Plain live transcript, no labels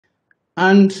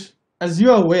And as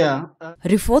you are aware,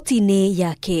 riboti-ini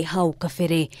yake hau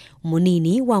kabere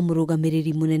munini wa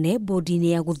murugamiriri munene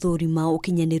bodi-ini ya guthurima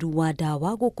ukinyaniru wa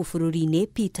ndawa guku bururi-ini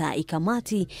Peter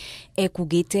Ikamati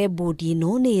ekugite bodi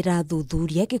ino ni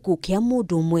irathuthuria gikuu kia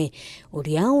mundu umwe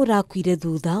uria urakuire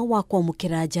thutha wa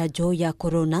kwamukira njanjo ya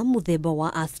corona muthemba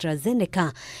wa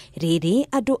AstraZeneca. Riri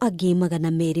andu angi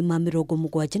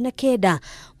 279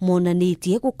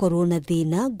 monanitie gukorwo na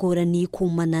thiina ngurani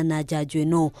kumana na njanjo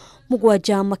ino,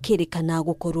 7 makirikana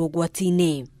gukorwo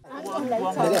gwati-ini.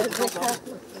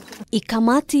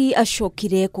 Ikamati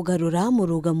ashokire kugarura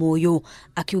murugamo uyu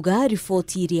akiuga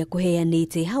riboti iria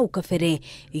kuheanite hau kabere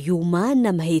yuma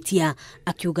na mahitia,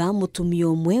 akiuga mutumia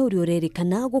umwe uri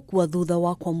urerikana gukua thutha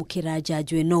wa kwamukira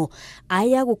njanjo ino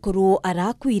aya gukorwo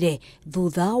arakuire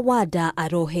thutha wa nda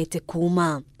arohete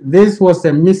kuma. This was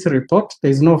a misreport.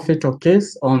 There is no fatal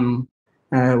case on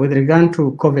with regard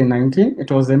to COVID-19.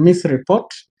 It was a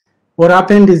misreport. What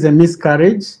happened is a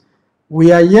miscarriage.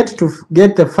 We are yet to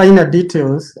get the final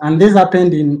details, and this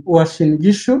happened in Uasin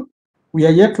Gishu. We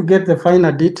are yet to get the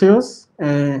final details,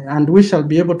 and we shall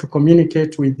be able to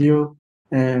communicate with you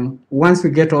once we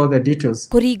get all the details.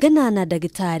 Kuringana na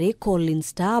Dagitari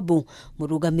Collins Tabu,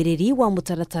 murugamiriri wa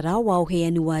mutaratara wa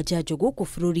uheani wa njanjo guku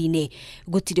bururi-ini,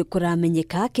 gutiri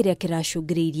kuramenyeka kiria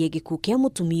kiracungiriirie gikuu kia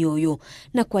mutumia uyu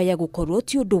na kwaya gukorwo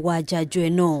ti undu wa njanjo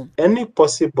ino. Any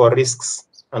possible risks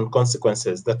and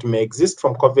consequences that may exist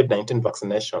from COVID-19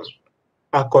 vaccination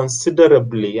are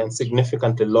considerably and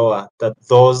significantly lower than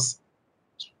those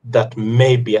that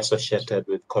may be associated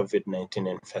with COVID-19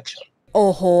 infection.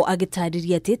 Oho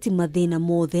agitariria teti mathina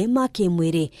mothe ma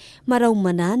kimwiri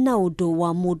maraumana na undu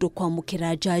wa mundu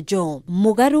kwamukira njanjo.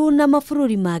 Mugaru na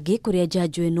mabururi mangi kuria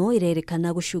njanjo ino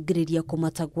irerekana gucungiriria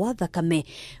kumata gwa thakame,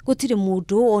 gutiri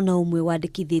mundu ona umwe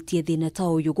wandikithitie thina ta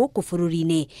uyu guku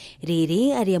bururi-ini.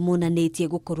 Riri aria monanitie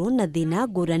gukorwo na thina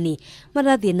ngurani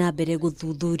marathie na mbere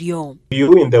guthuthurio.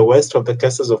 You in the worst of the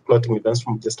cases of clotting events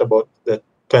from just about the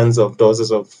tens of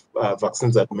doses of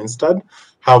vaccines administered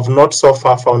have not so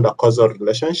far found a causal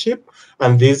relationship,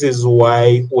 and this is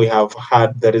why we have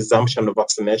had the resumption of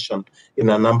vaccination in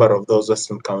a number of those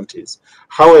western counties.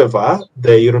 However,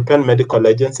 the European medical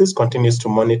agencies continues to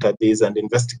monitor these and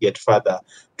investigate further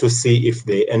to see if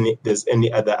there's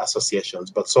any other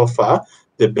associations. But so far,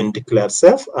 they've been declared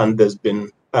safe, and there's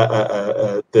been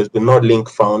no link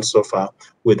found so far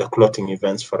with the clotting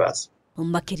events for us.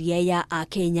 Makiria ya a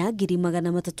Kenya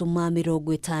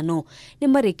 350 ni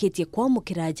marikitie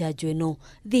kwamukira njanjo ino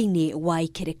thiini wa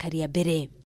ikereka ria mbere.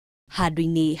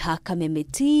 Handu-ini ha Kameme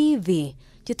TV,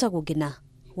 njitagwo Ngina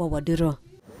wa Waduro.